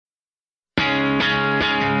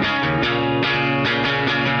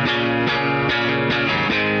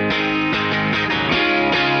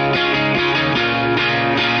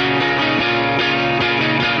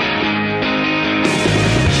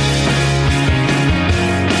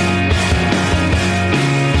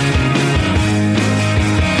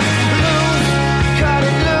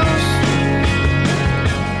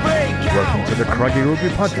Sparky Rugby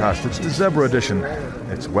Podcast. It's the Zebra edition.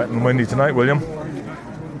 It's wet and windy tonight, William.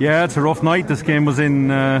 Yeah, it's a rough night. This game was in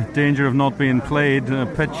danger of not being played.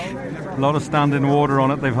 Pitch, a lot of standing water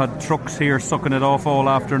on it. They've had trucks here sucking it off all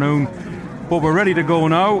afternoon. But we're ready to go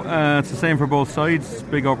now. It's the same for both sides.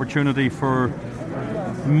 Big opportunity for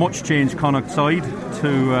much changed Connacht side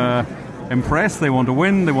to impress. They want to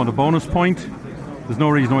win. They want a bonus point. There's no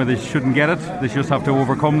reason why they shouldn't get it. They just have to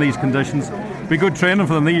overcome these conditions. Be good training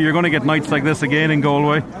for them. You're going to get nights like this again in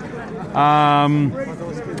Galway.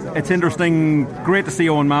 It's interesting. Great to see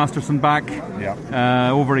Owen Masterson back.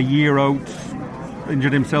 Yeah. Over a year out.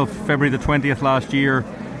 Injured himself February the 20th last year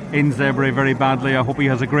in Zebre very badly. I hope he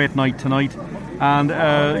has a great night tonight.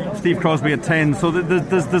 And Steve Crosby at 10. So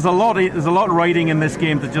there's a lot riding in this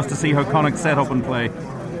game just to see how Connacht set up and play.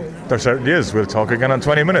 There certainly is. We'll talk again in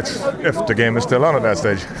 20 minutes, if the game is still on at that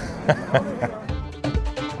stage.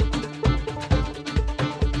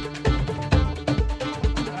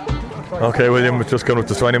 Okay, William, we've just gone up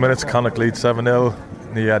to 20 minutes. Connacht leads 7-0.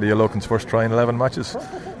 Niadi Alokin's first try in 11 matches.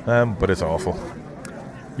 But it's awful.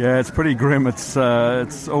 Yeah, it's pretty grim. It's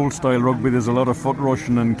old style rugby. There's a lot of foot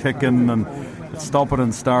rushing and kicking and stopping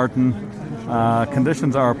and starting.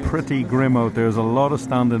 Conditions are pretty grim out there. There's a lot of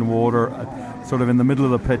standing water sort of in the middle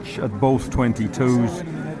of the pitch at both 22s,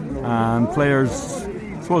 and players,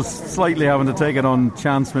 I suppose, slightly having to take it on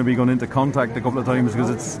chance, maybe going into contact a couple of times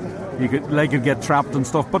because you could get trapped and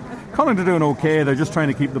stuff. But Connacht are doing okay. They're just trying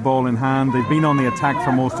to keep the ball in hand. They've been on the attack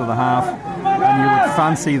for most of the half, and you would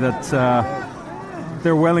fancy that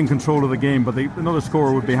they're well in control of the game, but another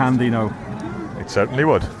score would be handy now. It certainly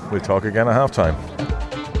would. We'll talk again at half time.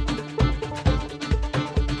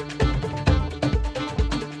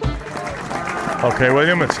 Okay,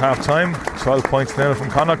 William, it's half time. 12 points now from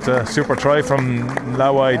Connacht. A super try from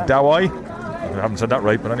Lawai Dawai. I haven't said that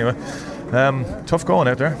right, but anyway. Tough going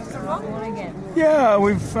out there. Yeah,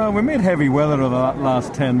 we made heavy weather of the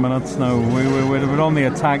last 10 minutes now. We were on the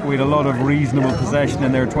attack. We had a lot of reasonable possession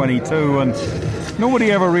in their 22, and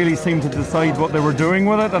nobody ever really seemed to decide what they were doing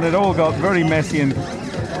with it, and it all got very messy, and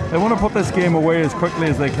they want to put this game away as quickly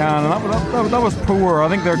as they can, and that was poor. I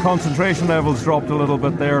think their concentration levels dropped a little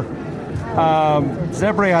bit there.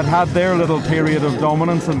 Zebre had their little period of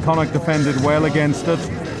dominance, and Connacht defended well against it.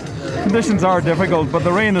 Conditions are difficult, but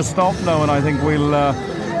the rain has stopped now, and I think we'll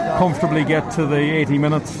comfortably get to the 80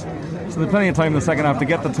 minutes. So there's plenty of time in the second half to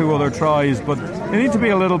get the two other tries, but they need to be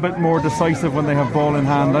a little bit more decisive when they have ball in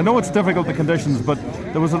hand. I know it's difficult, the conditions, but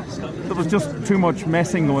there was just too much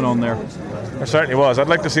messing going on there. There certainly was. I'd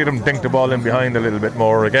like to see them dink the ball in behind a little bit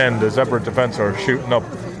more. Again, the Zebra defence are shooting up.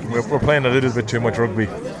 We're playing a little bit too much rugby.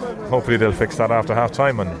 Hopefully they'll fix that after half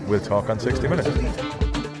time, and we'll talk on 60 minutes.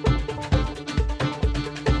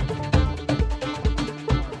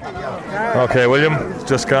 Okay, William, it's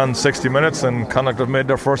just gone 60 minutes and Connacht have made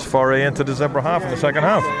their first foray into the Zebra half in the second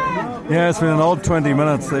half. Yeah, it's been an odd 20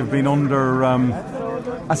 minutes. They've been under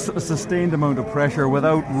a sustained amount of pressure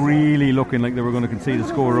without really looking like they were going to concede a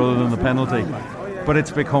score other than the penalty. But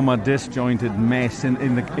it's become a disjointed mess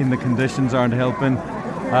in the conditions aren't helping.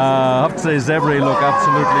 I have to say Zebre look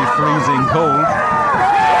absolutely freezing cold.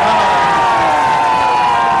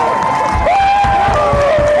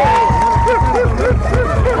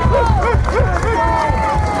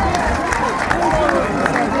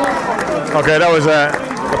 Okay, that was a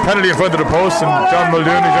penalty in front of the post, and John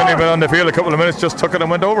Muldoon, who's only been on the field a couple of minutes, just took it and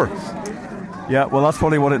went over. Yeah, well, that's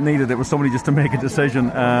probably what it needed. It was somebody just to make a decision,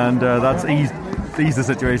 and that's eased the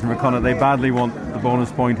situation for Connacht. They badly want the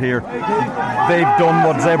bonus point here. They've done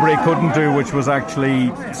what Zebre couldn't do, which was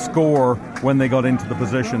actually score when they got into the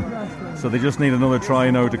position. So they just need another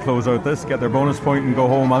try now to close out this, get their bonus point and go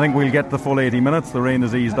home. I think we'll get the full 80 minutes. The rain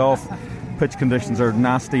has eased off. Pitch conditions are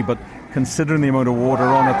nasty, but considering the amount of water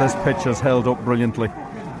on it, this pitch has held up brilliantly.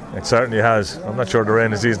 It certainly has. I'm not sure the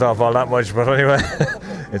rain has eased off all that much, but anyway,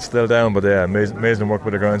 it's still down. But yeah, amazing work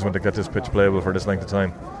with the groundsman to get this pitch playable for this length of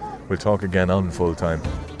time. We'll talk again on full time.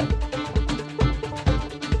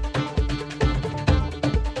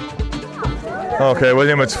 Okay,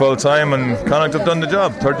 William, it's full time and Connacht have done the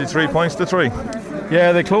job. 33 points to 3.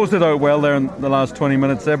 Yeah, they closed it out well there in the last 20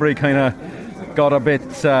 minutes. Zebre kind of got a bit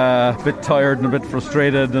tired and a bit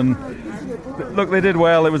frustrated, and look, they did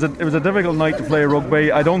well. It was a difficult night to play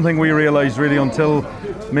rugby. I don't think we realised really until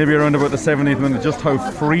maybe around about the 70th minute just how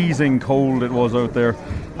freezing cold it was out there.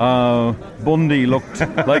 Bundy looked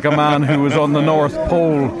like a man who was on the North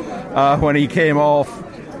Pole when he came off.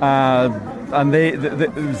 And the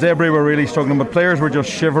Zebre were really struggling, but players were just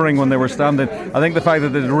shivering when they were standing. I think the fact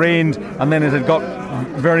that it had rained and then it had got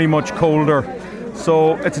very much colder.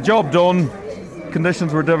 So it's a job done.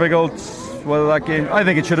 Conditions were difficult. whether that game, I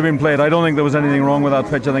think it should have been played. I don't think there was anything wrong with that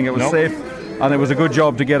pitch. I think it was safe, and it was a good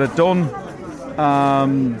job to get it done.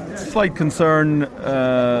 Slight concern,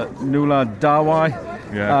 Nuala Dawai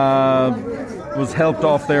was helped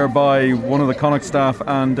off there by one of the Connacht staff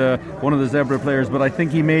and one of the Zebra players, but I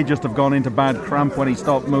think he may just have gone into bad cramp when he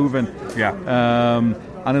stopped moving.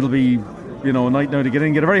 And it'll be, a night now to get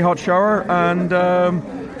in, get a very hot shower, and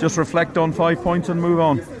just reflect on 5 points and move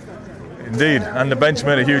on. Indeed, and the bench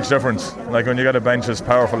made a huge difference. Like when you got a bench as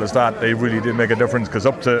powerful as that, they really did make a difference, because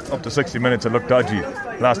up to 60 minutes it looked dodgy.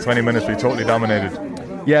 Last 20 minutes we totally dominated.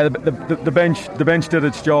 Yeah, the bench did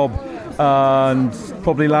its job, and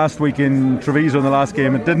probably last week in Treviso in the last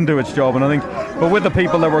game it didn't do its job, and I think, but with the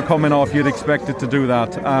people that were coming off, you'd expect it to do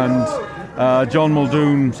that. And John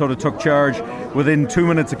Muldoon sort of took charge. Within 2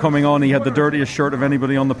 minutes of coming on, he had the dirtiest shirt of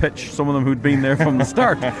anybody on the pitch, some of them who'd been there from the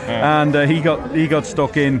start, and he got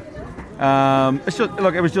stuck in.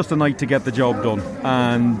 It was just a night to get the job done,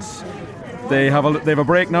 and they have a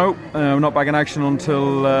break now. Not back in action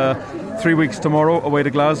until 3 weeks tomorrow away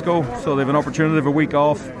to Glasgow, so they have an opportunity of a week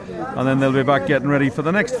off, and then they'll be back getting ready for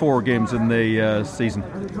the next 4 games in the season.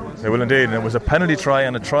 They will indeed, and it was a penalty try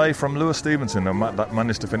and a try from Lewis Stevenson that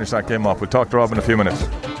managed to finish that game off. We'll talk to Rob in a few minutes.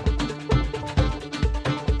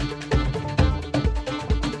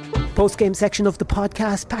 Post-game section of the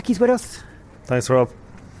podcast. Packy's with us. Thanks, Rob.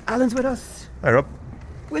 Alan's with us. Hi, Rob.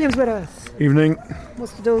 William's with us. Evening.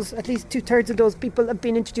 Most of those, at least 2/3 of those people have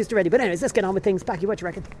been introduced already. But anyways, let's get on with things. Packy, what do you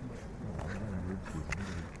reckon?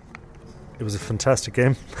 It was a fantastic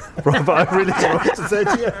game. Rob, I really don't know what to say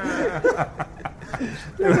to you.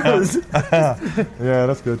 It was yeah,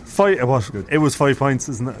 that's good. It was 5 points,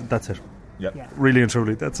 isn't it? That's it. Yeah. Really and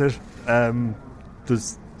truly, that's it.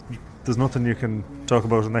 There's nothing you can talk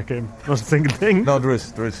about in that game. Not a single thing. No, there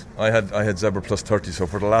is. I had Zebra plus 30, so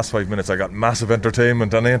for the last 5 minutes I got massive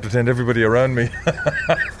entertainment, and I entertained everybody around me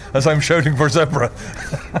as I'm shouting for Zebra.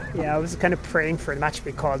 Yeah, I was kind of praying for the match to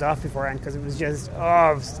be called off beforehand, because it was just,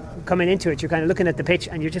 coming into it, you're kind of looking at the pitch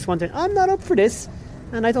and you're just wondering, I'm not up for this.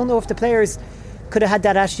 And I don't know if the players could have had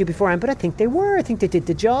that attitude beforehand, but I think they were. I think they did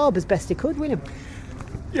the job as best they could, William.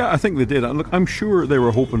 Yeah, I think they did. Look, I'm sure they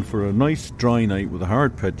were hoping for a nice dry night with a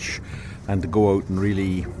hard pitch and to go out and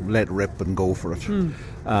really let rip and go for it.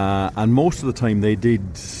 And most of the time they did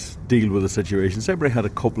deal with the situation. Zebra had a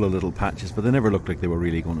couple of little patches, but they never looked like they were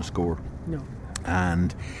really going to score. No.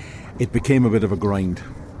 And it became a bit of a grind.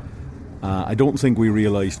 I don't think we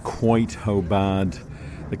realised quite how bad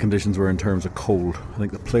the conditions were in terms of cold. I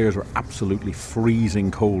think the players were absolutely freezing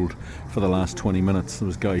cold for the last 20 minutes. There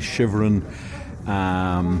was guys shivering,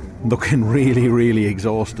 looking really, really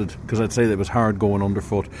exhausted, because I'd say that it was hard going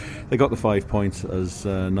underfoot. They got the 5 points, as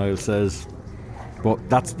Niall says, but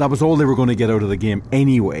that was all they were going to get out of the game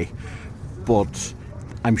anyway. But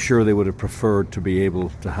I'm sure they would have preferred to be able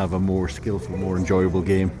to have a more skillful, more enjoyable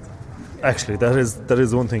game. Actually, that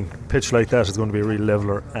is one thing. Pitch like that is going to be a real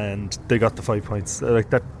leveller, and they got the 5 points.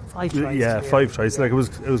 Like that. 5 tries. Yeah, 5 tries. Like it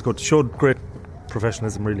was good. Showed great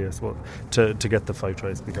professionalism, really, as well, to get the 5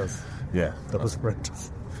 tries, because that was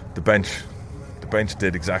horrendous. The bench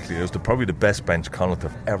did exactly. It was probably the best bench Connacht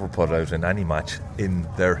have ever put out in any match in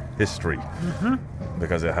their history,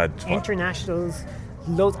 because it had internationals,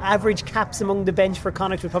 loads, average caps among the bench for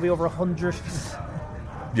Connacht was probably over 100.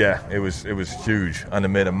 Yeah, it was huge, and it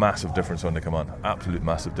made a massive difference when they come on. Absolute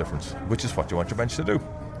massive difference, which is what you want your bench to do.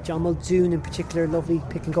 John Muldoon in particular, lovely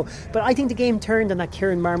pick and go. But I think the game turned on that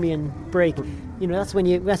Kieran Marmion break. That's when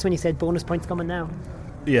you said bonus points coming now.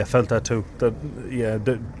 Yeah, felt that too.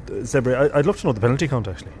 Zebra. I'd love to know the penalty count,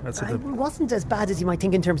 actually. It wasn't as bad as you might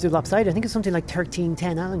think in terms of lopsided. I think it's something like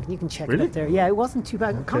 13-10. Alan, you can check really? it up there. Yeah, it wasn't too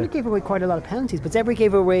bad. Okay. Connacht gave away quite a lot of penalties, but Zebra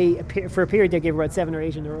gave away, for a period, they gave away 7 or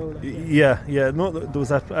 8 in a row. No, there was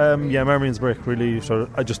that. Marmion's break really.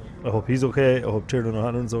 I hope he's okay. I hope Tiernan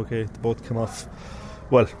O'Hanlon's okay. They both came off.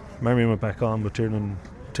 Well, Marmion went back on, but Tiernan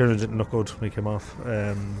didn't look good when he came off.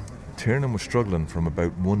 Tiernan was struggling from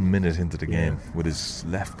about 1 minute into the game with his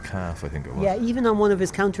left calf, I think it was. Yeah, even on one of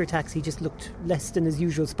his counter-attacks he just looked less than his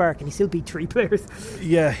usual spark, and he still beat 3 players.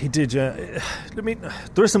 Yeah, he did. Yeah, I mean,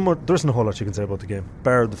 there isn't a whole lot you can say about the game,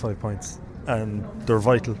 bar the 5 points, and they're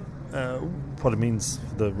vital. What it means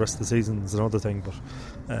for the rest of the season is another thing, but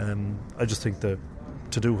I just think that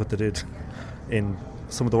to do what they did in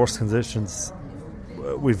some of the worst conditions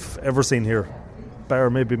we've ever seen here, bar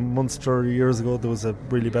maybe Munster years ago, there was a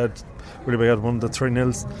really bad one, the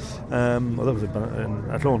 3-0s. That was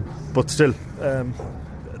in Athlone, but still,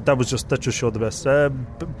 that just showed the best.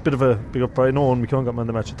 Bit of a big up by Nolan McKeown got man of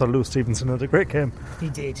the match. I thought Lewis Stevenson had a great game. He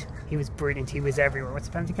did. He was brilliant. He was everywhere. What's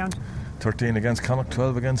the penalty count? 13 against Connacht,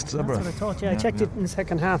 12 against Zebra. That's what I thought. Yeah, I checked it in the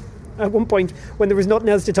second half. at one point when there was nothing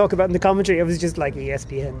else to talk about in the commentary. I was just like,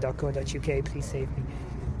 espn.co.uk, please save me.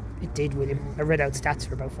 It did, William. I read out stats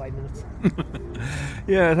for about 5 minutes.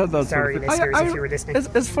 Yeah, that's sorry, listeners, if you were listening.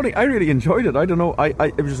 It's funny. I really enjoyed it. I don't know.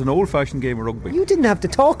 It was just an old-fashioned game of rugby. You didn't have to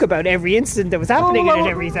talk about every incident that was happening in it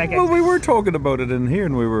every second. Well, we were talking about it in here,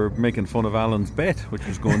 and we were making fun of Alan's bet, which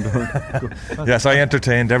was going down. Yes, I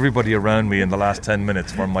entertained everybody around me in the last 10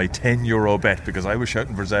 minutes for my €10 bet because I was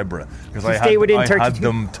shouting for Zebra because I had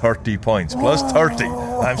them 30 points plus 30.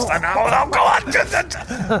 I'm standing. Oh, go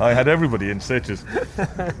on! I had everybody in stitches.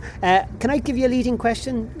 Can I give you a leading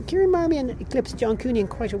question? Kieran Marmion eclipsed John Cooney in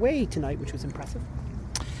quite a way tonight, which was impressive.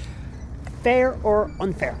 Fair or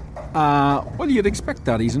unfair? Well, you'd expect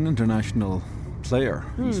that. He's an international player,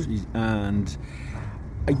 and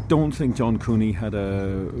I don't think John Cooney had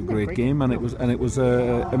a great game, and it was.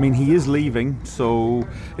 I mean, he is leaving, so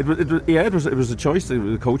it was a choice.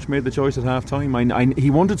 The coach made the choice at half time. He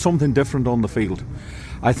wanted something different on the field.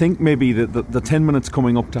 I think maybe the 10 minutes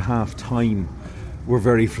coming up to half time were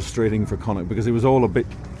very frustrating for Connacht because it was all a bit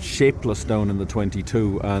shapeless down in the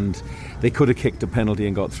 22, and they could have kicked a penalty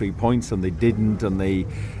and got 3 points, and they didn't, and they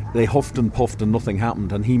huffed and puffed and nothing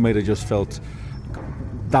happened, and he might have just felt,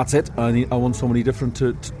 that's it, I want somebody different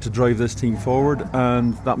to drive this team forward,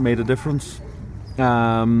 and that made a difference.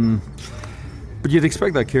 But you'd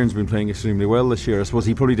expect that. Kieran's been playing extremely well this year. I suppose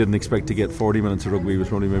he probably didn't expect to get 40 minutes of rugby. He was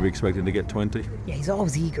probably maybe expecting to get 20. Yeah, he's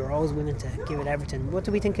always eager, always willing to give it everything. What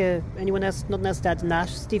do we think of anyone else? Nothing else to add than that.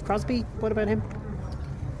 Steve Crosby, what about him?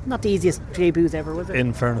 Not the easiest debuts ever, was it?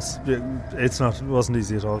 In fairness, it wasn't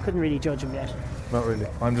easy at all. Couldn't really judge him yet. Not really.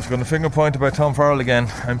 I'm just going to finger point about Tom Farrell again.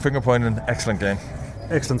 I'm finger pointing excellent game.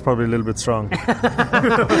 Excellent's probably a little bit strong. I'm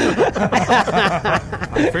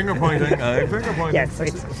finger pointing. Yes,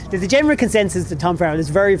 there's a general consensus that Tom Farrell is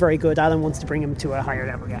very, very good. Alan wants to bring him to a higher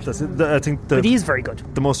level yet. I think but he's very good.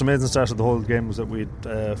 The most amazing stat of the whole game was that we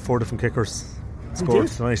had 4 different kickers scored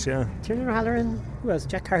tonight. Yeah, Tiernan O'Halloran, who else?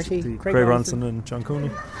 Jack Carty, Craig Ronson and John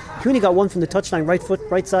Cooney. Cooney got one from the touchline, right foot,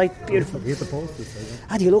 right side, beautiful. He hit the post this side.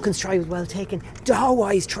 Adi Loken's try was well taken.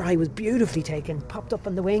 Dawai's try was beautifully taken, popped up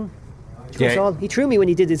on the wing. Yeah. He threw me when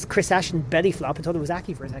he did his Chris Ashton belly flop. I thought it was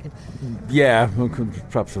Aki for a second. Yeah, we could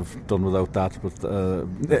perhaps have done without that, but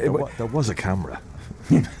there was a camera.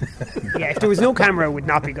 Yeah, if there was no camera, it would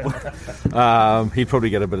not be good. He'd probably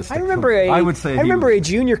get a bit of stick. I remember a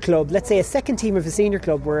junior club, let's say a second team of a senior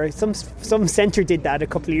club, where some centre did that a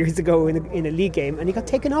couple of years ago in a league game, and he got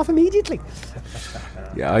taken off immediately.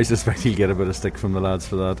 Yeah, I suspect he'll get a bit of stick from the lads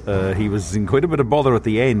for that. He was in quite a bit of bother at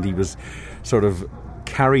the end. He was sort of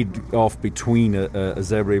carried off between a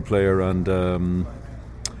Zebra player and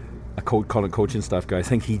a coaching staff guy. I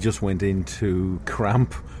think he just went into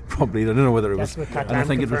cramp. Probably, I don't know whether it was, and I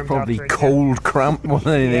think it was probably cold cramp more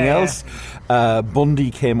than anything else.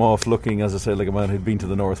 Bundy came off looking, as I said, like a man who'd been to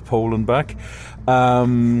the North Pole and back.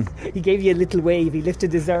 He gave you a little wave. He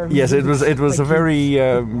lifted his arm. Yes, it was a very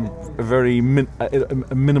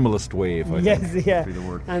minimalist wave. I think, yeah. Would be the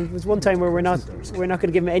word. And it was one time where we're not going to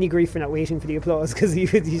give him any grief for not waiting for the applause, because he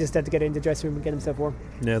just had to get into the dressing room and get himself warm.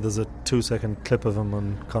 Yeah, there's a 2-second clip of him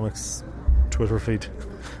on Connacht's Twitter feed.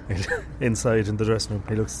 Inside in the dressing room,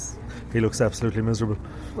 he looks absolutely miserable.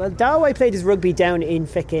 Well, Dawai played his rugby down in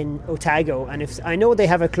frickin' Otago, and I know they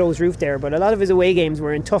have a closed roof there, but a lot of his away games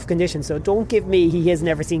were in tough conditions, so don't give me he has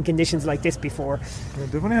never seen conditions like this before.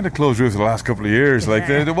 They've only had a closed roof the last couple of years. Like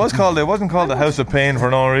it wasn't called the House of Pain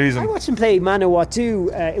for no reason. I watched him play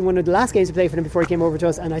Manawatu in one of the last games he played for them before he came over to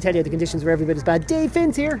us, and I tell you, the conditions were every bit as bad. Dave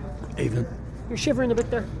Finn's here. Evening. You're shivering a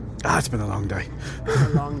bit there. It's been a long day. A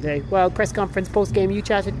long day. Well, press conference post game, you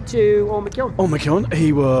chatted to Owen McKeown. Owen McKeown,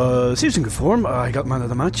 he was in good form. I got man of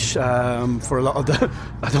the match for a lot of the,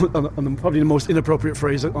 probably the most inappropriate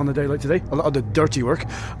phrase on a day like today, a lot of the dirty work.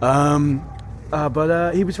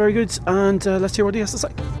 But he was very good, and let's hear what he has to say.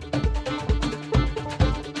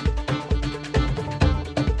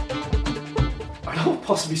 I know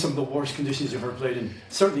possibly some of the worst conditions you've ever played in,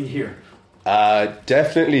 certainly here.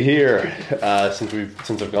 Definitely here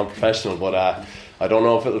since I've gone professional, but I don't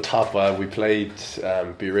know if it'll top. We played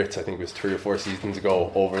Biarritz, I think it was 3 or 4 seasons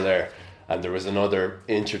ago over there, and there was another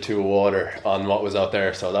inch or 2 of water on what was out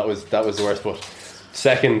there, so that was the worst. But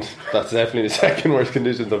that's definitely the second worst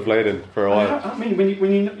conditions I've played in for a while. I mean,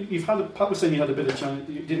 when you've had Pat was saying you had a bit of chance,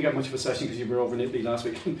 you didn't get much of a session because you were over in Italy last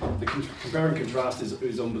week. The compare and contrast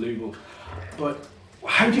is unbelievable. But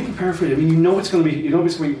how do you prepare for it? I mean, you know it's going to be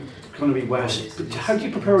wet. But how do you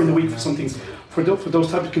prepare in the week for something for those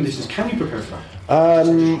types of conditions? Can you prepare for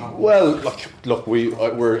that? Well, look,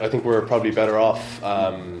 I think we're probably better off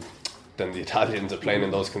than the Italians at playing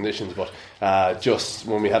in those conditions. But just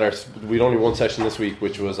when we'd only one session this week,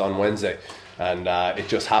 which was on Wednesday. And it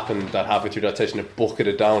just happened that halfway through that session it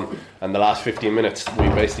bucketed down, and the last 15 minutes we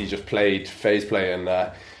basically just played phase play, and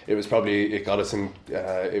it got us in.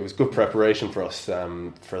 It was good preparation for us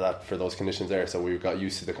for those conditions there. So we got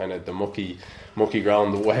used to the kind of the mucky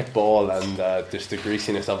ground, the wet ball, and just the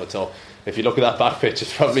greasiness of it. So if you look at that back pitch,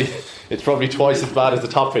 it's probably twice as bad as the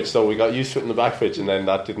top pitch. So we got used to it in the back pitch, and then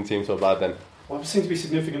that didn't seem so bad then. What seemed to be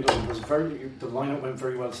significant was the lineup went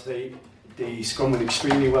very well today. The scrum went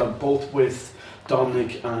extremely well, both with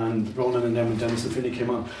Dominic and Ronan, and then when Dennis and Finney came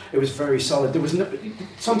on, it was very solid. There was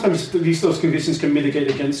sometimes at least those conditions can mitigate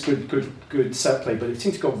against good set play, but it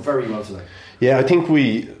seemed to go very well today. Yeah, I think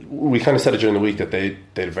we kind of said it during the week that they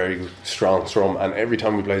had a very strong scrum, and every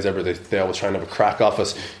time we played Zebre, they always try and have a crack off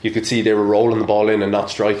us. You could see they were rolling the ball in and not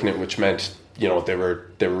striking it, which meant they were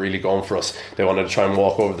really going for us. They wanted to try and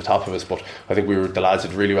walk over the top of us, but I think the lads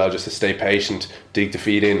did really well just to stay patient, dig the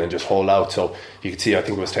feet in, and just hold out. So you could see, I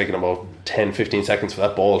think it was taking about 10-15 seconds for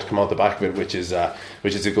that ball to come out the back of it, which is a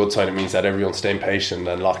good sign. It means that everyone's staying patient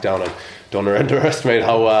and locked down. And don't underestimate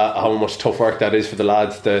how much tough work that is for the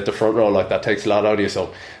lads. The front row, like, that takes a lot out of you.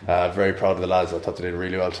 So very proud of the lads. I thought they did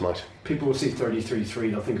really well tonight. People will see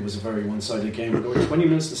 33-3. I think it was a very one-sided game. There were 20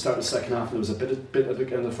 minutes to start the second half, and there was a bit at the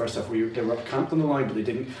end of the first half where they were camped on the line, but they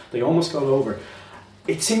didn't. They almost got over.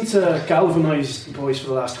 It seemed to galvanise the boys for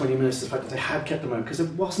the last 20 minutes, the fact that they had kept them out, because it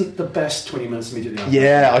wasn't the best 20 minutes immediately after.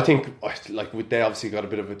 Yeah, I think they obviously got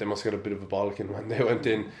they must have got a bit of a bollocking when they went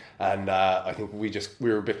in, and I think we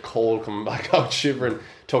were a bit cold coming back out, shivering.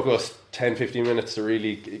 Took us 10-15 minutes to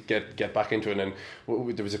really get back into it, and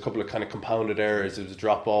there was a couple of kind of compounded errors. There was a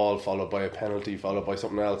drop ball followed by a penalty followed by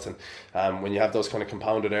something else, and when you have those kind of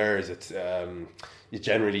compounded errors, it's you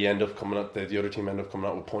generally end up coming out, the other team end up coming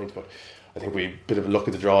out with points. But I think we bit of a luck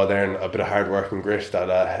at the draw there, and a bit of hard work and grit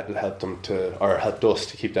that helped us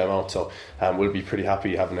to keep them out. So we'll be pretty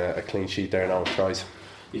happy having a clean sheet there now with tries.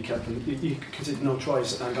 You kept them. You conceded no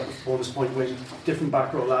tries and got the bonus point win. Different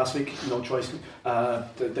back row last week, no tries. They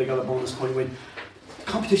got a bonus point win.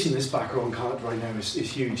 Competition in this back row in Connacht right now is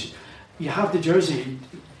huge. You have the jersey.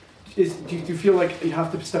 Do you feel like you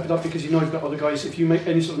have to step it up because you know you've got other guys? If you make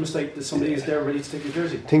any sort of mistake, that somebody is there ready to take your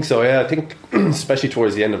jersey. I think so. Yeah, I think especially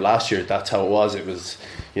towards the end of last year, that's how it was. It was,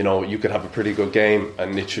 you could have a pretty good game,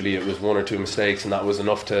 and literally it was one or two mistakes, and that was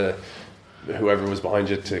enough to whoever was behind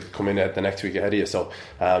you to come in at the next week ahead of you. So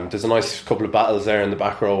there's a nice couple of battles there in the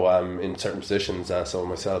back row in certain positions. So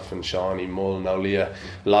myself and Shawnee, Mull, now Leah,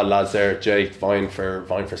 a lot of lads there, Jake, vying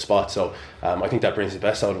for spots. So I think that brings the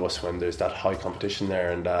best out of us when there's that high competition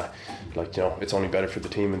there, and it's only better for the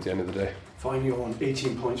team at the end of the day. Fine, you won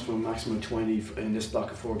 18 points from a maximum of 20 in this block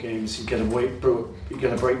of 4 games. You get a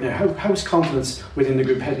break now. How's confidence within the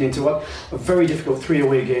group heading into a very difficult 3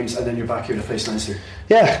 away games, and then you're back here to face Leinster?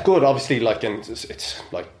 Yeah, good. Obviously, it's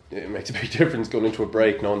it makes a big difference going into a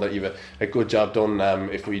break, knowing that you've a good job done.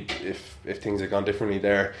 If things had gone differently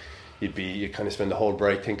there, you kind of spend the whole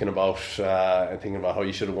break thinking about how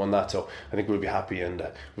you should have won that. So I think we'll be happy, and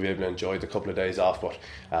we'll be able to enjoy the couple of days off.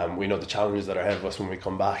 But we know the challenges that are ahead of us when we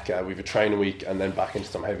come back. We've a training week and then back into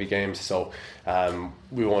some heavy games. So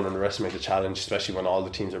we won't underestimate the challenge, especially when all the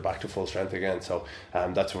teams are back to full strength again. So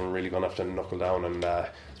that's when we're really going to have to knuckle down, and I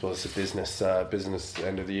suppose it's a business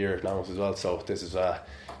end of the year now as well. So this is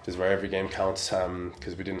where every game counts,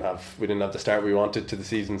 because we didn't have the start we wanted to the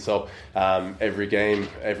season. So every game,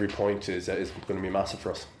 every point is going to be massive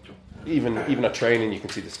for us. Even at training, you can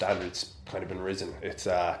see the standards kind of been risen. It's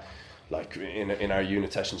like in our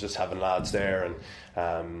unit sessions, just having lads there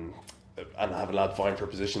and having lads vying for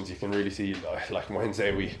positions. You can really see, like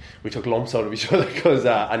Wednesday, we took lumps out of each other because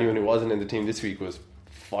anyone who wasn't in the team this week was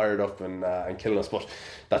fired up and killing us. But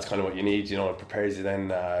that's kind of what you need. It prepares you then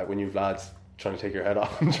when you've lads trying to take your head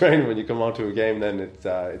off in training. When you come onto a game, then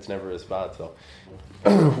it's never as bad. So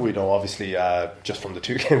we know, obviously, just from the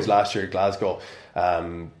 2 games last year, Glasgow,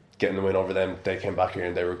 getting the win over them, they came back here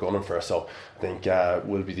and they were gunning for us. So I think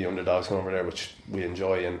we'll be the underdogs going over there, which we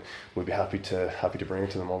enjoy, and we'll be happy to bring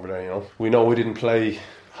it to them over there. We know we didn't play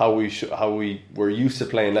how we were used to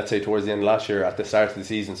playing, let's say, towards the end of last year at the start of the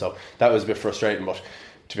season. So that was a bit frustrating, but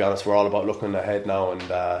to be honest, we're all about looking ahead now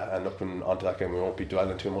and looking onto that game. We won't be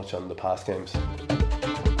dwelling too much on the past games.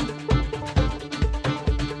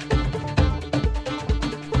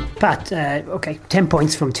 Pat, 10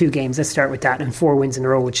 points from 2 games. Let's start with that, and 4 wins in a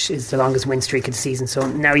row, which is the longest win streak of the season. So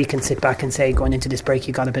now you can sit back and say, going into this break,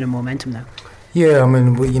 you got a bit of momentum now. Yeah, I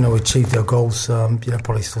mean, we achieved our goals.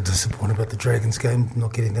 Probably still disappointed about the Dragons game,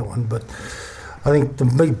 not getting that one, but I think the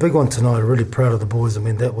big one tonight, I'm really proud of the boys. I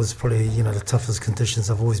mean, that was probably, the toughest conditions.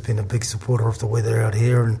 I've always been a big supporter of the weather out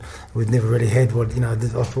here, and we've never really had what, I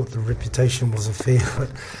thought the reputation wasn't fair, but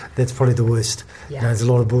that's probably the worst. Yeah. There's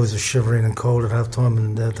a lot of boys were shivering and cold at half time,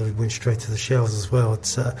 and they went straight to the showers as well.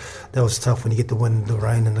 That was tough when you get the wind, the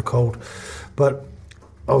rain and the cold. But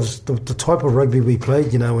the type of rugby we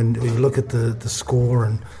played, when you look at the score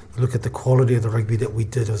and you look at the quality of the rugby that we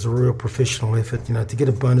did, it was a real professional effort. To get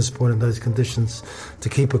a bonus point in those conditions, to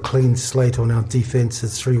keep a clean slate on our defence,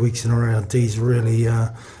 it's 3 weeks in a row. Our D's really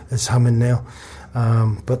is humming now.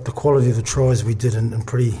 But the quality of the tries we did in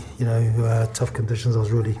pretty, tough conditions,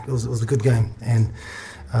 it was a good game. And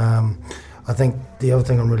I think the other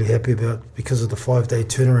thing I'm really happy about, because of the 5-day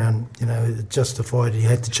turnaround, it justified you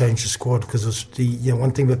had to change the squad, because it was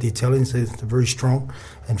one thing about the Italians, they're very strong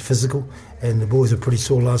and physical, and the boys were pretty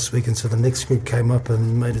sore last week, and so the next group came up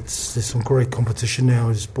and there's some great competition now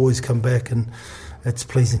as boys come back, and it's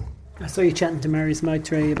pleasing. I saw you chatting to Marius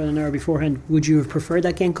Maitre about an hour beforehand. Would you have preferred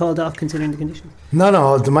that game called off considering the conditions?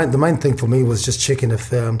 No. The main thing for me was just checking if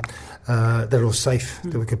that it was safe,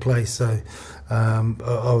 that we could play. So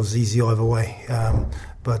I was easy either way.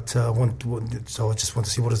 But so I just want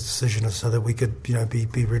to see what his decision is, so that we could, be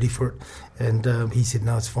ready for it. And he said,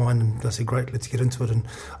 no, it's fine. And I said, great, let's get into it. And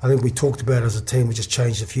I think we talked about it as a team. We just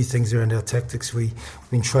changed a few things around our tactics. We've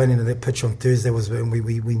been training in that pitch on Thursday was when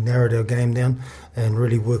we narrowed our game down and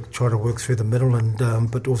really try to work through the middle,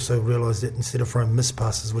 and but also realised that instead of throwing missed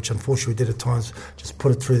passes, which unfortunately we did at times, just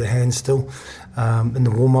put it through the hands still. In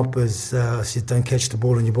the warm-up, I said, don't catch the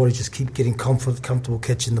ball in your body, just keep getting comfortable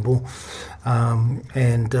catching the ball.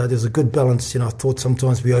 And there's a good balance. I thought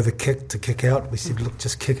sometimes we over-kicked to kick out. We said, look,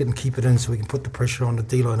 just kick it and keep it in so we can put the pressure on the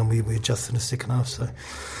D-line, and we adjusted in the second half. So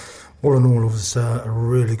all in all, it was a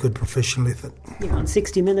really good professional effort. On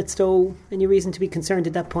 60 minutes, though, any reason to be concerned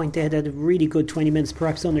at that point? They had a really good 20 minutes,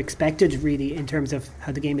 perhaps unexpected, really, in terms of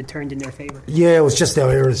how the game had turned in their favour. Yeah, it was just our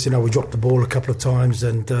errors. We dropped the ball a couple of times,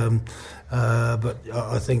 and but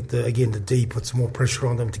I think the D put some more pressure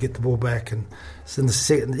on them to get the ball back. And so in the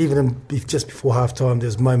second, just before half time, there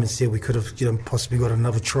was moments there we could have possibly got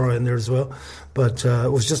another try in there as well. But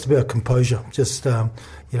it was just about composure,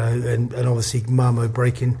 and obviously Mamo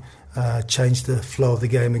breaking changed the flow of the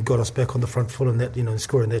game and got us back on the front foot, and that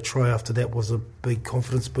scoring that try after that was a big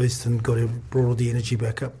confidence boost and brought all the energy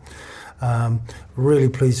back up. Really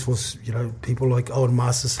pleased for people like Owen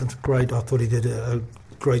Masterson. Great, I thought he did a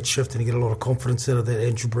great shift, and he get a lot of confidence out of that.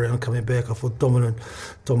 Andrew Brown coming back, I thought Dominic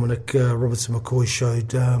Robertson McCoy showed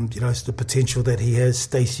the potential that he has.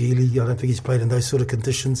 Stacey Ely, I don't think he's played in those sort of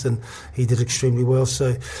conditions, and he did extremely well.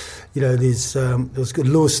 So there was good.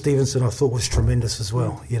 Lewis Stevenson, I thought, was tremendous as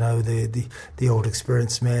well. The old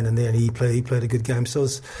experienced man, and then he played a good game. So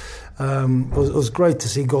it was great to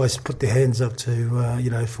see guys put their hands up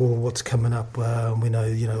to for what's coming up. We know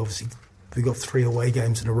obviously we've got 3 away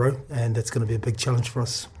games in a row, and that's going to be a big challenge for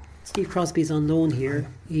us. Steve Crosby's on loan here.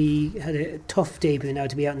 He had a tough debut now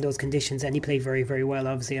to be out in those conditions, and he played very, very well.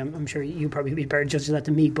 Obviously, I'm sure you probably be better judge of that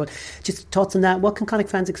than me, but just thoughts on that. What can Connacht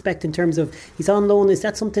fans expect in terms of he's on loan? Is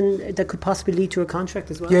that something that could possibly lead to a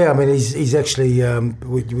contract as well? Yeah, I mean he's actually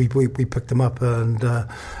we picked him up and to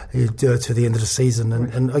the end of the season,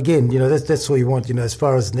 and again that's all you want. As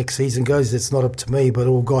far as next season goes, it's not up to me, but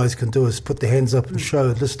all guys can do is put their hands up and show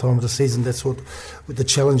at this time of the season. That's what the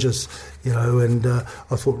challenge is. And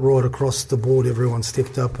I thought right across the board everyone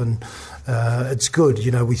stepped up, and it's good.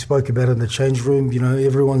 We spoke about it in the change room.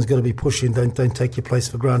 Everyone's going to be pushing. Don't take your place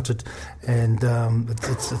for granted, and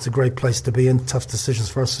it's a great place to be in. Tough decisions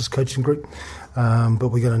for us as coaching group, but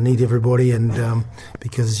we're going to need everybody, and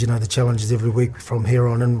because the challenge is every week from here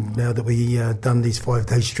on, and now that we done these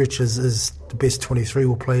 5-day stretches, is the best 23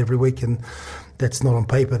 will play every week, and that's not on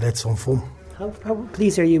paper, that's on form. How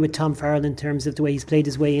pleased are you with Tom Farrell in terms of the way he's played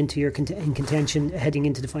his way into your contention heading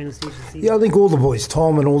into the final stage of the season? Yeah, I think all the boys,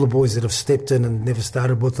 Tom and all the boys that have stepped in and never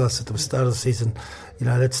started with us at the start of the season,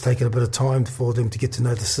 that's taken a bit of time for them to get to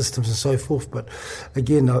know the systems and so forth. But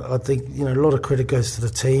again, I think a lot of credit goes to the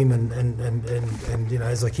team, and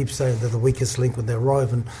as I keep saying, they're the weakest link when they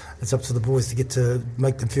arrive, and it's up to the boys to get to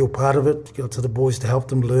make them feel part of it, up to the boys to help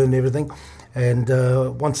them learn everything. And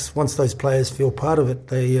once those players feel part of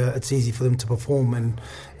it, it's easy for them to perform, and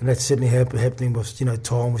that's certainly happening with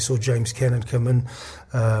Tom. We saw James Cannon come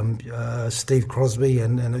in, Steve Crosby,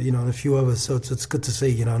 and a few others. So it's good to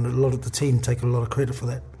see and a lot of the team take a lot of credit for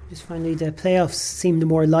that. Just finally, the playoffs seem the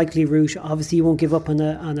more likely route. Obviously, you won't give up on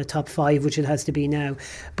a top 5, which it has to be now.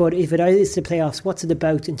 But if it is the playoffs, what's it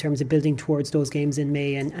about in terms of building towards those games in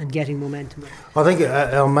May and getting momentum? I think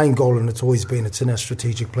our main goal, and it's always been, it's in our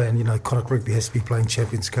strategic plan. Connacht Rugby has to be playing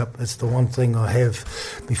Champions Cup. It's the one thing I have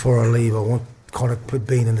before I leave. I want Connacht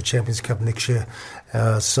being in the Champions Cup next year.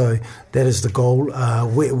 So that is the goal.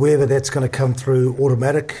 Whether that's going to come through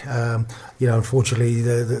automatic, unfortunately,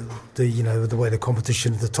 the way the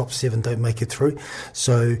competition, the top 7 don't make it through.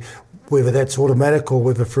 So whether that's automatic or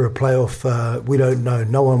whether through a playoff, we don't know.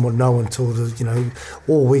 No one will know until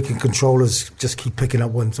all we can control is just keep picking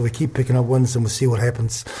up wins. So we keep picking up wins and we'll see what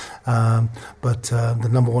happens. But the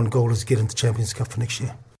number one goal is to get into Champions Cup for next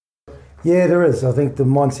year. Yeah, there is. I think the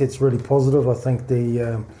mindset's really positive. I think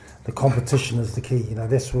the competition is the key.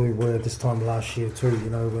 That's where we were this time last year too.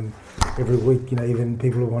 When every week, even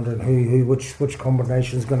people are wondering which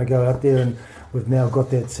combination is going to go out there, and we've now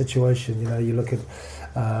got that situation. You look at,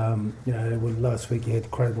 when last week you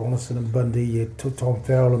had Craig Ronison and Bundy, you had Tom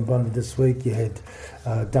Farrell and Bundy this week. You had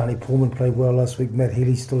Danny Pullman played well last week. Matt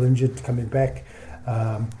Healy's still injured, coming back.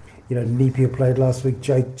 Napier played last week.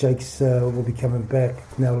 Jake's will be coming back.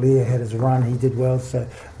 Now Lear had his run. He did well. So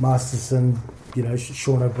Masterson,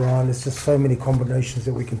 Sean O'Brien. There's just so many combinations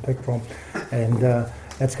that we can pick from. And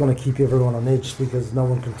that's going to keep everyone on edge because no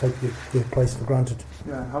one can take their place for granted.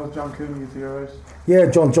 Yeah, how's John Cooney with you guys? Yeah,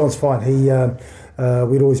 John's fine.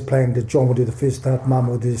 We'd always planned that John would do the first half,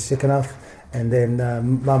 Mama would do the second half. And then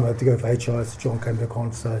Mama had to go for HI, so John came back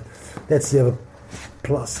on. So that's the other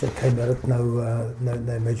plus that came out of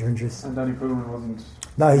no major injuries. And Danny Pullman wasn't?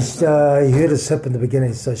 No, he hurt his hip in the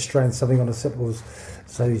beginning, so strained something on his hip,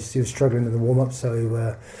 so he was struggling in the warm-up.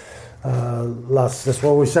 So that's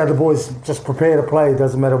why we say to the boys, just prepare to play. It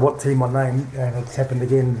doesn't matter what team I name, and it's happened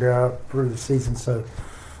again through the season. So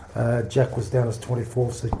Jack was down as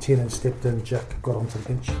 24th, so Tiernan stepped in, Jack got onto the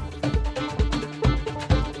bench.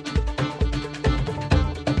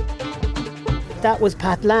 That was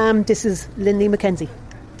Pat Lamb. This is Lindy McKenzie.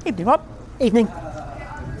 Evening, Rob. Evening.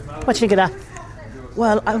 What do you think of that?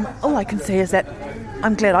 Well, all I can say is that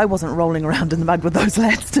I'm glad I wasn't rolling around in the mud with those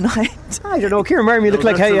lads tonight. I don't know. Kieran Murray looked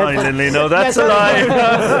like that's a lie, Lindley. No, that's a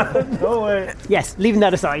lie. No way. Yes, leaving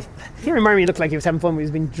that aside. Kieran Murray looked like he was having fun. He was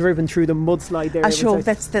being driven through the mudslide there. Sure,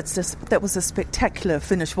 that was a spectacular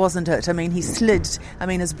finish, wasn't it? I mean, he slid. I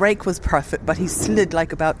mean, his break was perfect, but he slid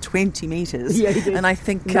like about 20 metres. Yeah, he did. And I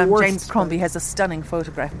think James Crombie has a stunning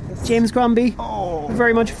photograph. James Crombie,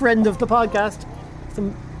 very much friend of the podcast.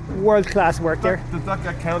 Some world-class work there. Did that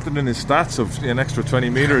get counted in his stats of an extra 20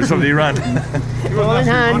 metres of he ran? Ball in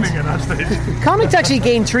hand. Connacht actually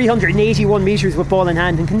gained 381 metres with ball in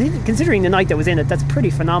hand, and considering the night that was in it, that's pretty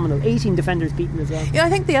phenomenal. 18 defenders beaten as well. Yeah, I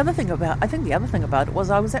think the other thing about it was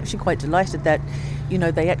I was actually quite delighted that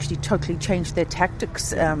they actually totally changed their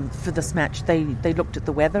tactics for this match. They looked at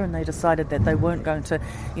the weather and they decided that they weren't going to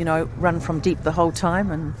run from deep the whole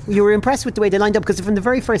time. And you were impressed with the way they lined up, because from the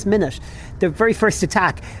very first minute, the very first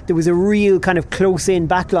attack, there was a real kind of close-in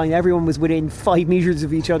backline. Everyone was within 5 metres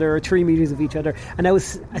of each other or 3 metres of each other, and that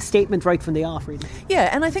was a statement right from the off, really. Yeah,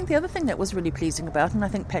 and I think the other thing that was really pleasing about, and I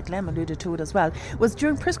think Pat Lamb alluded to it as well, was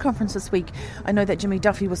during press conference this week, I know that Jimmy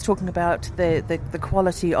Duffy was talking about the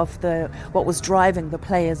quality of what was driving the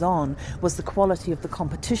players on was the quality of the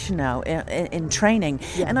competition now in training.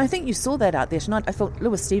 Yeah. And I think you saw that out there tonight. I thought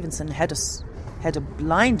Lewis Stevenson had a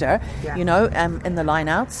blinder, in the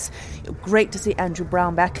lineouts. Great to see Andrew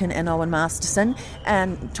Brown back and Owen Masterson,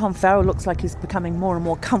 and Tom Farrell looks like he's becoming more and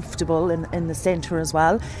more comfortable in the centre as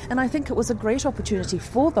well. And I think it was a great opportunity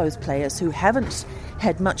for those players who haven't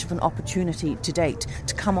had much of an opportunity to date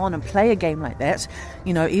to come on and play a game like that,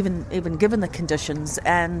 even given the conditions,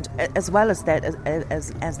 and as well as that,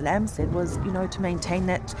 as Lamb said, was to maintain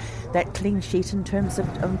that clean sheet in terms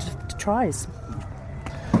of tries.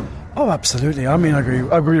 Oh, absolutely. I mean, I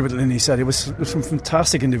agree with what Lindy said. It was some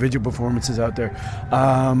fantastic individual performances out there.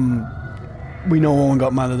 We know Owen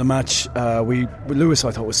got man of the match. Lewis,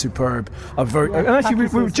 I thought, was superb. And actually, we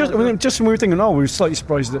were thinking, we were slightly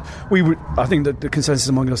surprised that I think that the consensus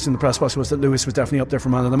among us in the press box was that Lewis was definitely up there for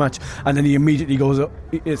man of the match. And then he immediately goes up,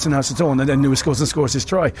 it's announced its own, and then Lewis goes and scores his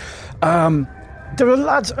try. There were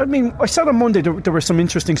lads, I mean, I said on Monday there were some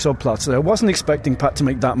interesting subplots there. I wasn't expecting Pat to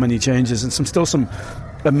make that many changes, and some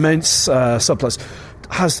immense subplots.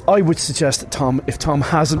 I would suggest that if Tom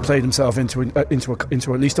hasn't played himself into at least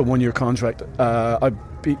a 1-year contract,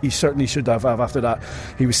 he certainly should have after that.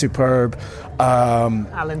 He was superb.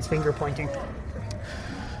 Alan's finger pointing.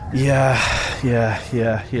 Yeah, I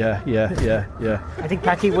think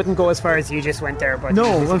Packy wouldn't go as far as you just went there, but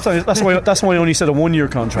no, that's why I only said a 1-year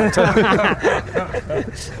contract. I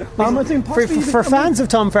think for fans of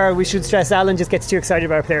Tom Farrell, we should stress Alan just gets too excited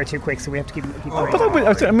about a player too quick, so we have to keep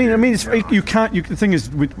But I mean, you can't. The thing is,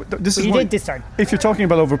 this is. He did this time. If you're talking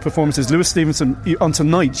about over performances, Lewis Stevenson on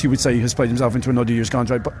tonight, you would say he has played himself into another year's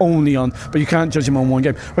contract, but only on. But you can't judge him on one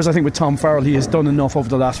game. Whereas I think with Tom Farrell, he has done enough over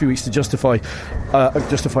the last few weeks to justify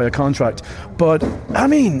a contract. But I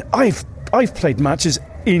mean, I've played matches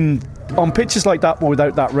on pitches like that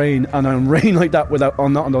without that rain, and on rain like that not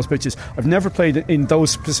on those pitches. I've never played in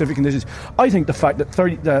those specific conditions. I think the fact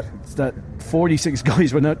that 46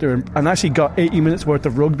 guys went out there and actually got 80 minutes worth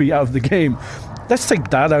of rugby out of the game, let's take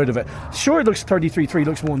that out of it. Sure, it looks 33-3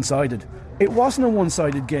 looks one-sided. It wasn't a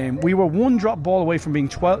one-sided game. We were one drop ball away from being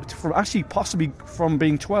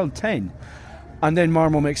 12-10, and then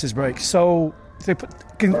Marmo makes his break. So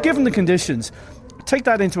given the conditions, take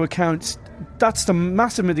that into account. That's the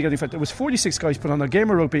massive mitigating factor. There was 46 guys put on a game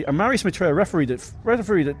of rugby, and Marius Maitreya refereed it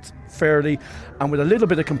fairly and with a little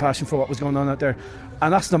bit of compassion for what was going on out there.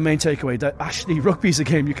 And that's the main takeaway, that actually rugby is a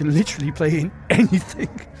game you can literally play in anything.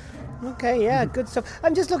 Okay, yeah, good stuff.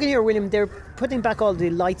 I'm just looking here, William, they're putting back all the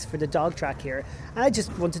lights for the dog track here, and I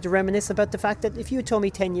just wanted to reminisce about the fact that if you had told me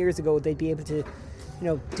 10 years ago they'd be able to,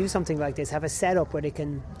 do something like this, have a setup where they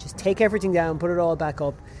can just take everything down, put it all back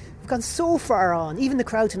up. We've gone so far on. Even the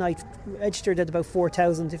crowd tonight registered at about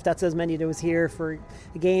 4,000, if that's as many there was here for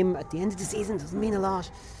a game at the end of the season. Doesn't mean a lot.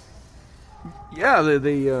 Yeah, it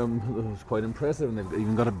was quite impressive, and they've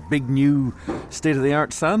even got a big new state-of-the-art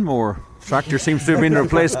Sandmore tractor. Seems to have been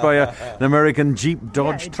replaced by an American Jeep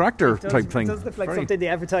Dodge tractor type thing. It does look like something they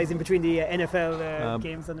advertise in between the NFL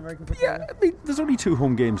games and American football. Yeah, I mean, there's only 2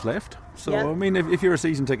 home games left, so I mean, if you're a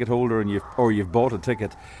season ticket holder and you've bought a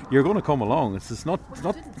ticket, you're going to come along. It's not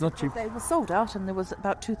cheap. They were sold out, and there was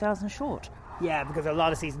about 2,000 short. Yeah, because a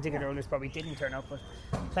lot of season ticket holders probably didn't turn up, but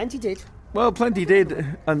plenty did. Well, plenty did,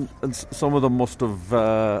 and some of them must have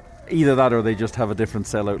either that or they just have a different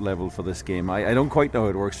sellout level for this game. I don't quite know how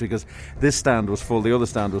it works, because this stand was full, the other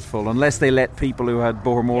stand was full, unless they let people who had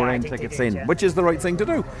Bohermore end tickets in, which is the right thing to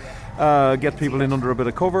do. Get people in under a bit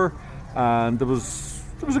of cover, and there was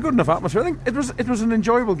a good enough atmosphere. I think it was an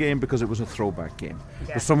enjoyable game because it was a throwback game. Yeah.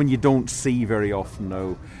 It was something you don't see very often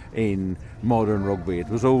now in modern rugby. It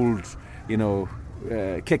was old,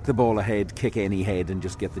 kick the ball ahead, kick any head, and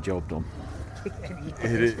just get the job done.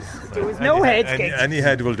 There was no heads kicked. Any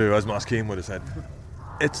head will do, as Moskeen would have said.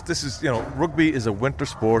 Rugby is a winter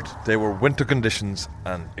sport. They were winter conditions,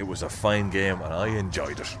 and it was a fine game, and I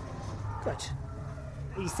enjoyed it. Good.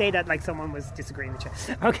 You say that like someone was disagreeing with you.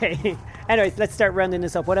 Okay. Anyways, let's start rounding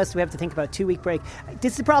this up. What else do we have to think about? 2-week break.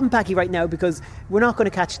 This is the problem, Packy, right now, because we're not going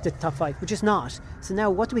to catch the top 5. We're just not. So now,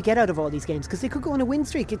 what do we get out of all these games? Because they could go on a win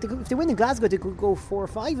streak. If they win in Glasgow, they could go 4 or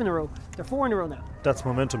 5 in a row. They're 4 in a row now. That's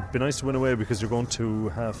momentum. Be nice to win away, because you're going to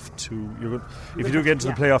have to. If you do get into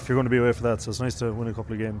the playoff, you're going to be away for that. So it's nice to win a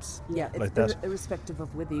couple of games. Yeah, like that. Irrespective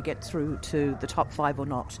of whether you get through to the top 5 or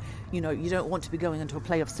not. You don't want to be going into a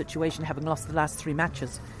playoff situation having lost the last 3 matches.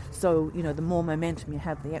 So, the more momentum you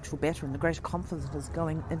have, the actual better, and the greater confidence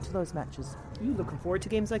going into those matches. Are you looking forward to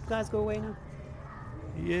games like Glasgow away now?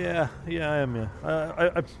 Yeah, I am, yeah.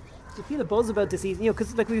 Do you feel a buzz about the season?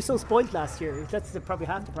 Because we were so spoilt last year. That's probably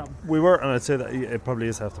half the problem. We were, and I'd say that it probably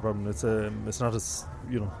is half the problem. It's not as,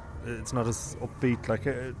 it's not as upbeat. Like,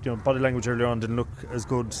 body language earlier on didn't look as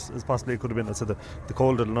good as possibly it could have been. I'd say the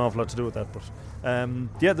cold had an awful lot to do with that. But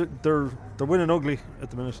they're winning ugly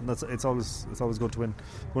at the minute, and it's always good to win.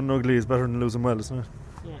 Winning ugly is better than losing well, isn't it?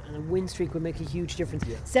 Yeah, and a win streak would make a huge difference.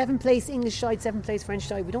 Yeah. 7th place English side, 7th place French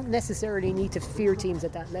side. We don't necessarily need to fear teams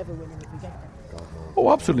at that level winning if we get there.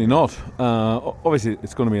 Oh, absolutely not. Obviously,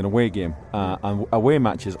 it's going to be an away game, and away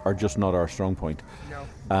matches are just not our strong point.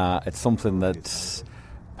 No. It's something that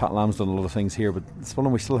Pat Lamb's done a lot of things here, but it's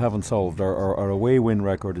one we still haven't solved. Our away win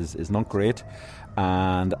record is not great,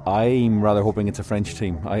 and I'm rather hoping it's a French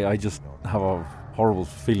team. I just have a horrible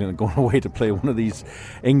feeling of going away to play one of these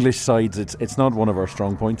English sides. It's not one of our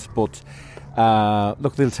strong points, but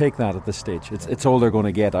look, they'll take that at this stage. It's all they're going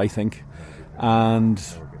to get, I think, and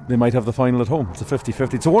they might have the final at home. It's a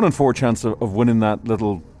 50-50. It's a 1 in 4 chance of winning that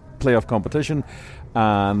little playoff competition,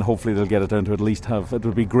 and hopefully they'll get it down to at least have. It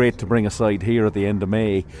would be great to bring a side here at the end of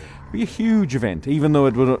May. It would be a huge event, even though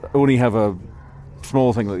it would only have a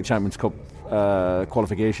small thing like the Champions Cup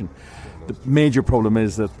qualification. The major problem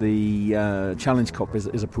is that the Challenge Cup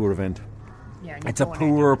is a poor event. it's a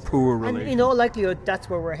poor relation. And in all likelihood, that's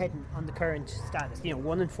where we're heading on the current status.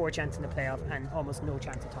 1 in 4 chance in the playoff and almost no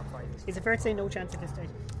chance at top 5. Is it fair to say no chance at this stage?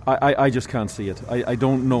 I just can't see it. I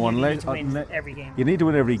don't know unless you need to win every game. You need to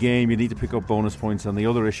win every game. You need to pick up bonus points, and the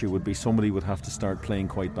other issue would be somebody would have to start playing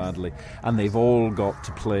quite badly, and they've all got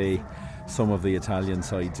to play some of the Italian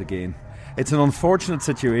sides again. It's an unfortunate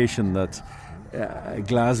situation that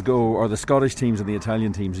Glasgow or the Scottish teams and the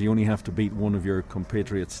Italian teams, you only have to beat one of your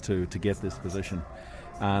compatriots to get this position,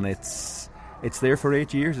 and it's there for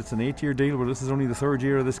 8 years. It's an 8-year deal, but this is only the 3rd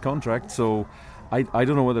year of this contract, so I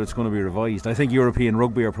don't know whether it's going to be revised. I think European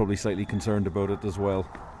rugby are probably slightly concerned about it as well.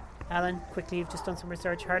 Alan, quickly, you've just done some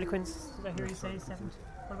research. Harlequins, did I hear you say 7th?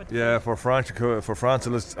 Yeah, for France,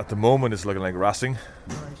 at the moment it's looking like Racing.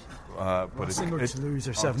 But Racing or Toulouse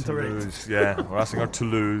or 7th or 8th. Yeah, Racing or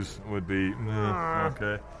Toulouse would be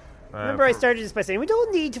okay. Remember, I started this by saying we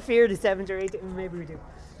don't need to fear the 7th or 8th. Maybe we do.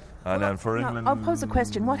 And then for England, I'll pose a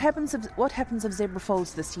question. What happens if Zebra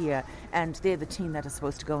folds this year, and they're the team that is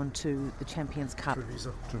supposed to go into the Champions Cup?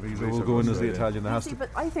 Treviso will go in as the Italian. But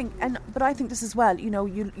I think this as well.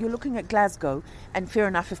 You're looking at Glasgow, and fair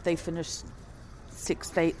enough if they finish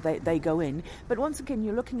 6th, they go in. But once again,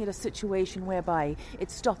 you're looking at a situation whereby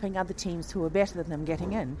it's stopping other teams who are better than them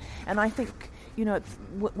getting in. And I think,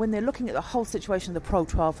 when they're looking at the whole situation of the Pro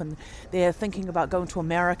 12 and they're thinking about going to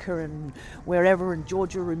America and wherever, and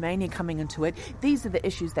Georgia, Romania coming into it, these are the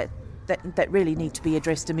issues that really need to be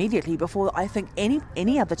addressed immediately before I think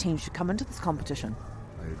any other team should come into this competition.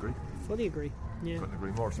 I agree. Fully agree. Yeah. Couldn't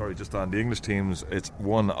agree more. Sorry, just on the English teams, it's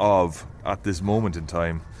one of, at this moment in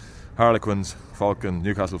time, Harlequins,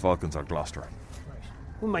 Newcastle Falcons or Gloucester.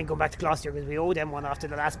 We might go back to Gloucester because we owe them one after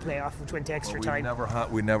the last playoff, which went to extra time.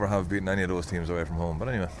 We never have beaten any of those teams away from home, but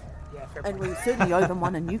anyway. Yeah, and we certainly owe them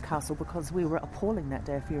one in Newcastle because we were appalling that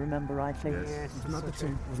day, if you remember rightly. Yes.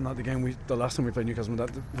 Wasn't that the game the last time we played Newcastle?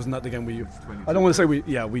 Wasn't that the game I don't want to say we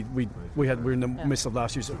were in the midst of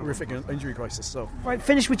last year's horrific injury crisis. So right,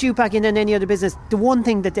 finish with you, Packy, and then any other business. The one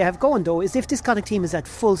thing that they have going though is if this Connacht team is at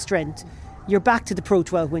full strength, you're back to the Pro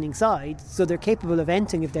 12 winning side, so they're capable of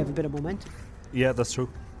entering if they have a bit of momentum. Yeah, that's true.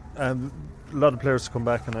 A lot of players to come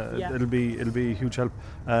back, and it'll be a huge help.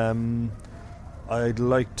 I'd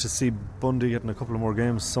like to see Bundy getting a couple of more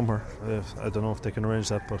games somewhere. I don't know if they can arrange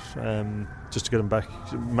that, but just to get him back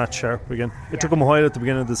match sharp again. It took him a while at the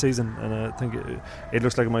beginning of the season, and I think it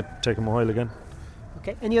looks like it might take him a while again.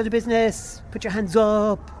 Okay, any other business? Put your hands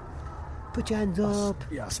up. Put your hands up.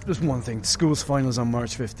 Yes, just one thing. The school's finals on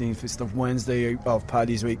March 15th. It's the Wednesday of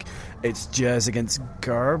Paddy's Week. It's Jazz against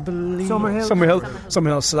Garbally.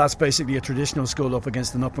 Summerhill. So that's basically a traditional school up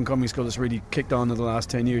against an up-and-coming school that's really kicked on in the last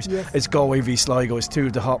 10 years. Yes. It's Galway v Sligo. It's two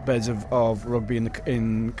of the hotbeds of rugby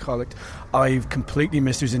in Connacht. I've completely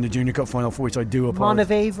missed who's in the Junior Cup final, for which I do apologise.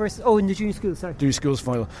 Monavey versus... in the Junior School, sorry. Junior School's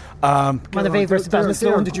final. Monavey versus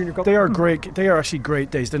Ballinasloe in the Junior Cup. They are great. They are actually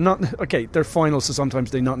great days. They're not... Okay, they're finals, so sometimes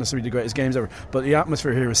they're not necessarily the greatest games ever, but the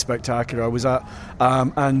atmosphere here is spectacular. I was at,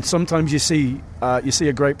 and sometimes you see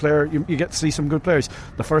a great player, you get to see some good players.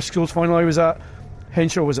 The first school's final I was at,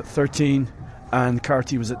 Henshaw was at 13 and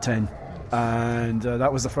Carty was at 10, and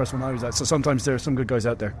that was the first one I was at, so sometimes there are some good guys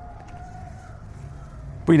out there.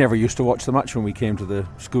 We never used to watch the match when we came to the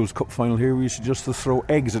Schools Cup final here. We used to just throw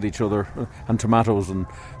eggs at each other and tomatoes and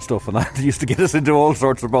stuff, and that used to get us into all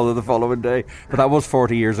sorts of bother the following day. But that was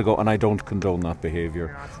 40 years ago, and I don't condone that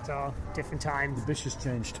behaviour. Not at all. Different times. The bish has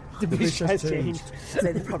changed. The bish has changed.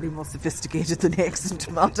 They're probably more sophisticated than eggs and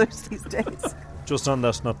tomatoes these days. Just on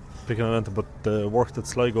that, not picking on anything, but the work that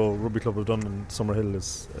Sligo Rugby Club have done in Summerhill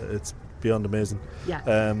it's beyond amazing.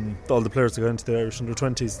 Yeah. All the players that got into the Irish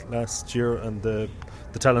under-20s last year, and the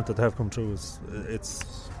talent that they have come through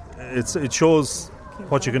it shows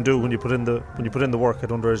what you can do when you put in the work at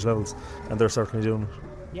underage levels, and they're certainly doing it.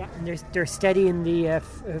 Yeah, and they're steady in the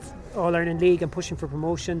All Ireland League and pushing for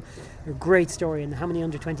promotion. They're a great story, and how many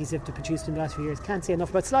under-20s have they produced in the last few years? Can't say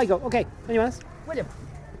enough about Sligo. Okay, anyone else? William.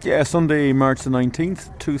 Yeah, Sunday, March the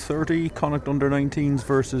 19th, 2:30, Connacht under-19s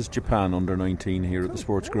versus Japan under-19 here at the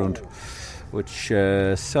Sports Ground, which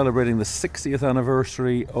celebrating the 60th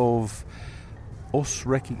anniversary of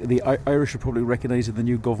the Irish Republic recognising the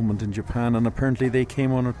new government in Japan, and apparently they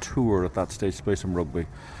came on a tour at that stage to play some rugby.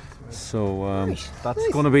 So that's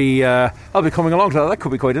going to be... I'll be coming along to that. That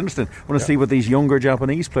could be quite interesting. I want to see what these younger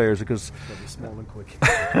Japanese players, because... They'll be small and quick.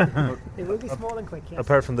 They will be small and quick, yes.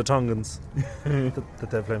 Apart from the Tongans that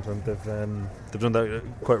they've played from, they've done that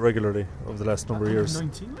quite regularly over the last number of years.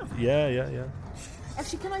 19? Yeah.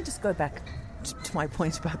 Actually, can I just go back to my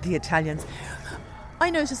point about the Italians? I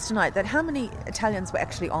noticed tonight that how many Italians were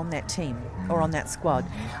actually on that team or on that squad.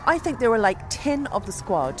 I think there were like 10 of the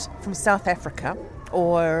squad from South Africa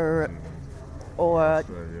or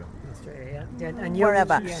Australia, and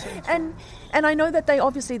wherever. And I know that they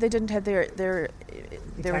didn't have their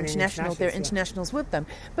internationals with them.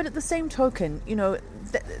 But at the same token,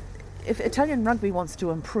 if Italian rugby wants to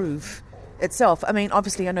improve itself, I mean,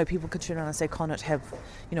 obviously I know people could turn around and say Connacht have,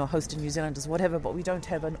 hosted New Zealanders, whatever, but we don't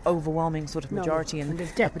have an overwhelming sort of majority in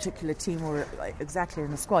a particular team or exactly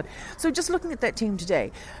in a squad. So just looking at that team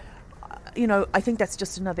today, I think that's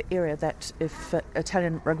just another area that if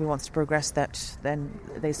Italian rugby wants to progress, then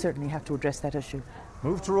they certainly have to address that issue.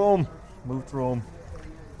 Move to Rome.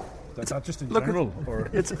 That's not just in general. Or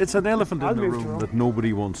it's an elephant in the room that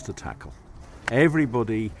nobody wants to tackle.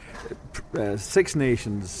 Everybody, Six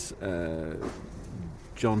Nations,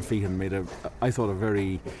 John Feehan made I thought a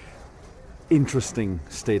very interesting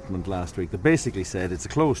statement last week that basically said it's a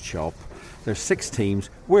closed shop, there's 6 teams,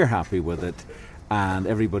 we're happy with it, and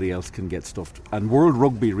everybody else can get stuffed. And World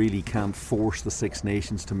Rugby really can't force the Six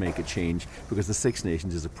Nations to make a change because the Six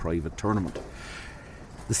Nations is a private tournament.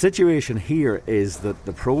 The situation here is that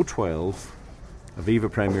the Pro 12,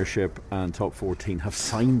 Aviva Premiership and Top 14 have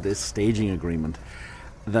signed this staging agreement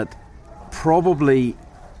that probably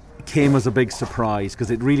came as a big surprise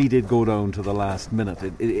because it really did go down to the last minute.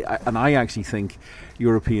 And I actually think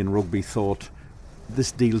European rugby thought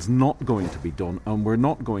this deal's not going to be done and we're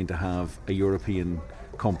not going to have a European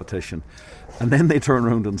competition. And then they turn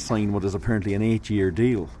around and sign what is apparently an 8-year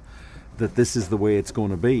deal, that this is the way it's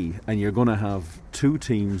going to be, and you're going to have 2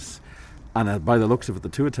 teams, and by the looks of it, the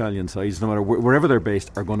 2 Italian sides, no matter wherever they're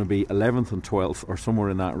based, are going to be 11th and 12th or somewhere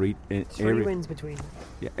in that area. 3 wins between.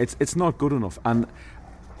 Yeah, it's not good enough. And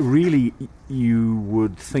really, you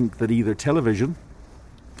would think that either television,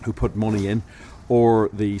 who put money in, or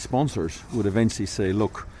the sponsors would eventually say,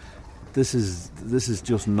 look, this is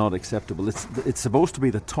just not acceptable. It's supposed to be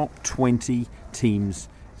the top 20 teams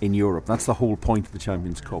in Europe. That's the whole point of the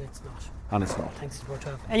Champions Cup. It's not. And it's not. Thanks for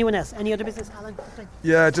 12. Anyone else? Any other business, Alan?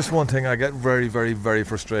 Yeah, just one thing. I get very, very, very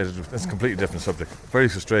frustrated. It's a completely different subject. Very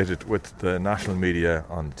frustrated with the national media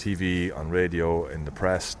on TV, on radio, in the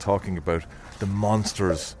press, talking about the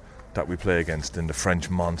monsters that we play against, in the French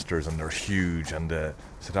monsters, and they're huge, and the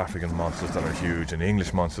South African monsters that are huge, and the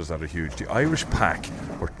English monsters that are huge. The Irish pack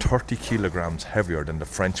were 30 kilograms heavier than the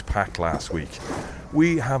French pack last week.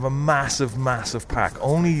 We have a massive, massive pack.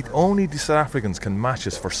 Only the South Africans can match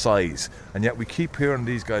us for size, and yet we keep hearing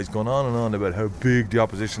these guys going on and on about how big the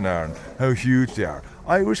opposition are and how huge they are.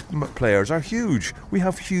 Irish players are huge. We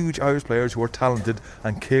have huge Irish players who are talented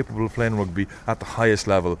and capable of playing rugby at the highest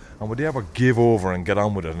level. And would they ever give over and get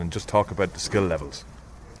on with it and just talk about the skill levels?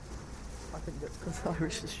 I think that's because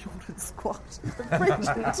Irish is short and squat. The French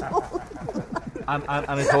are tall.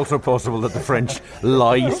 And it's also possible that the French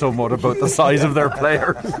lie somewhat about the size of their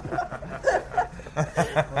players.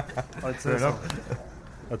 I'd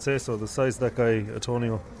say so. The size of that guy,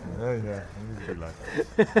 Antonio. Yeah, he's a good lad.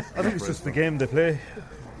 I think it's just the game they play.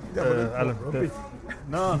 Alan.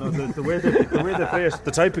 The way they play it,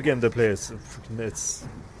 the type of game they play, it's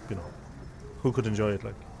who could enjoy it?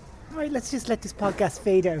 Like. All right, let's just let this podcast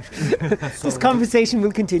fade out. This conversation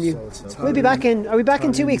will continue. We'll be back in. Are we back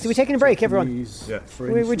in 2 weeks? Are we taking a break, everyone? Yeah.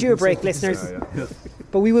 We're due a break, listeners. Yeah.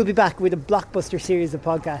 But we will be back with a blockbuster series of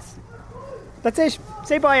podcasts. That's it.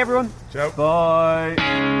 Say bye, everyone. Ciao. Bye.